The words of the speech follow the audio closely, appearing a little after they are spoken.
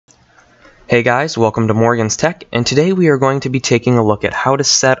Hey guys, welcome to Morgan's Tech, and today we are going to be taking a look at how to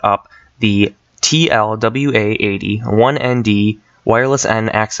set up the TL-WA801ND wireless N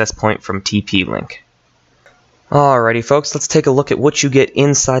access point from TP-Link. Alrighty folks, let's take a look at what you get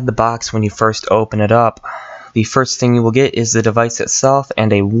inside the box when you first open it up. The first thing you will get is the device itself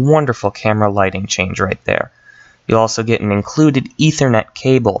and a wonderful camera lighting change right there. You'll also get an included Ethernet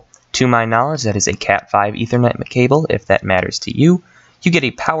cable. To my knowledge, that is a Cat5 Ethernet cable, if that matters to you. You get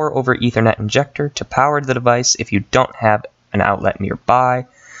a power over Ethernet injector to power the device if you don't have an outlet nearby,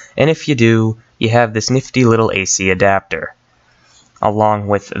 and if you do, you have this nifty little AC adapter. Along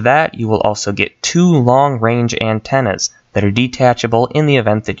with that, you will also get two long-range antennas that are detachable in the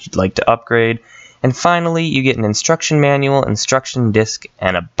event that you'd like to upgrade, and finally you get an instruction manual, instruction disc,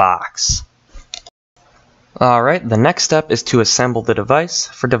 and a box. Alright, the next step is to assemble the device.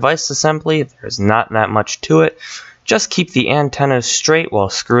 For device assembly, there's not that much to it. Just keep the antennas straight while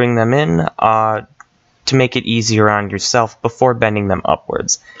screwing them in to make it easier on yourself before bending them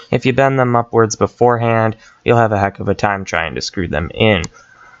upwards. If you bend them upwards beforehand, you'll have a heck of a time trying to screw them in.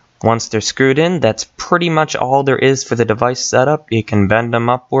 Once they're screwed in, that's pretty much all there is for the device setup. You can bend them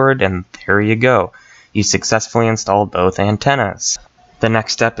upward and there you go. You successfully installed both antennas. The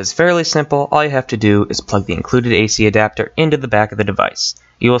next step is fairly simple. All you have to do is plug the included AC adapter into the back of the device.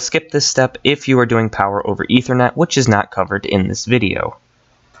 You will skip this step if you are doing power over Ethernet, which is not covered in this video.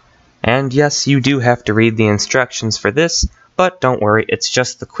 And yes, you do have to read the instructions for this, but don't worry, it's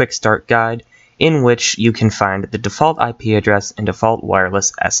just the quick start guide in which you can find the default IP address and default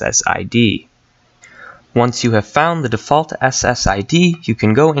wireless SSID. Once you have found the default SSID, you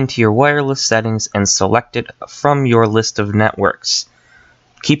can go into your wireless settings and select it from your list of networks.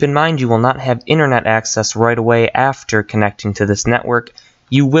 Keep in mind you will not have internet access right away after connecting to this network.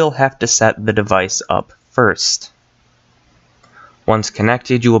 You will have to set the device up first. Once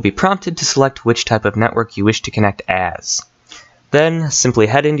connected, you will be prompted to select which type of network you wish to connect as. Then, simply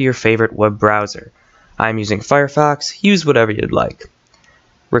head into your favorite web browser. I'm using Firefox, use whatever you'd like.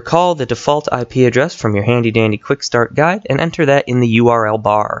 Recall the default IP address from your handy-dandy quick start guide and enter that in the URL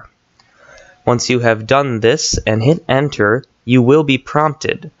bar. Once you have done this and hit enter, you will be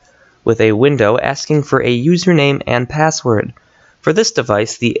prompted with a window asking for a username and password. For this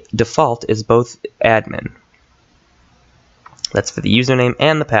device, the default is both admin. That's for the username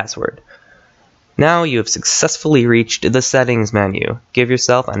and the password. Now you have successfully reached the settings menu. Give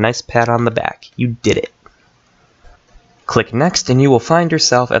yourself a nice pat on the back. You did it. Click next and you will find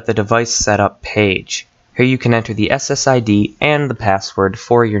yourself at the device setup page. Here you can enter the SSID and the password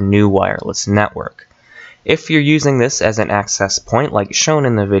for your new wireless network. If you're using this as an access point like shown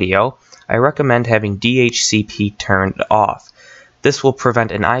in the video, I recommend having DHCP turned off. This will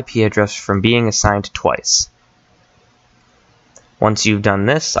prevent an IP address from being assigned twice. Once you've done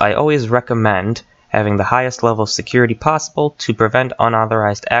this, I always recommend having the highest level of security possible to prevent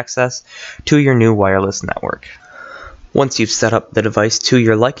unauthorized access to your new wireless network. Once you've set up the device to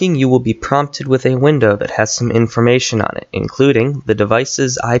your liking, you will be prompted with a window that has some information on it, including the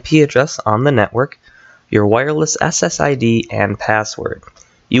device's IP address on the network, your wireless SSID, and password.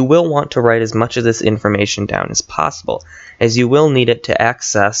 You will want to write as much of this information down as possible, as you will need it to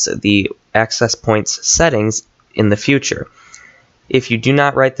access the access point's settings in the future. If you do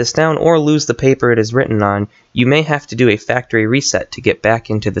not write this down or lose the paper it is written on, you may have to do a factory reset to get back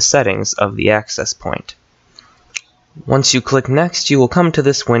into the settings of the access point. Once you click next, you will come to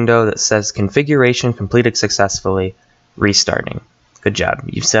this window that says configuration completed successfully, restarting. Good job,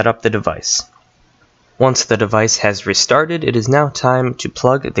 you've set up the device. Once the device has restarted, it is now time to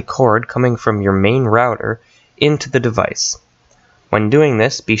plug the cord coming from your main router into the device. When doing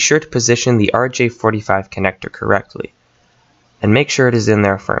this, be sure to position the RJ45 connector correctly, and make sure it is in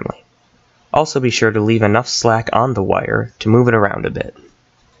there firmly. Also be sure to leave enough slack on the wire to move it around a bit.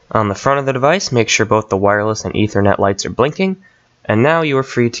 On the front of the device, make sure both the wireless and Ethernet lights are blinking, and now you are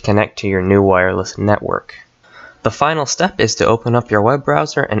free to connect to your new wireless network. The final step is to open up your web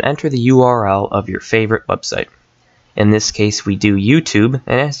browser and enter the URL of your favorite website. In this case, we do YouTube,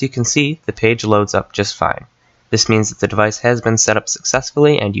 and as you can see, the page loads up just fine. This means that the device has been set up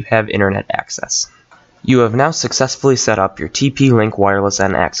successfully and you have internet access. You have now successfully set up your TP-Link wireless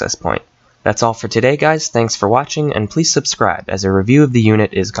N access point. That's all for today, guys. Thanks for watching, and please subscribe as a review of the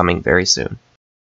unit is coming very soon.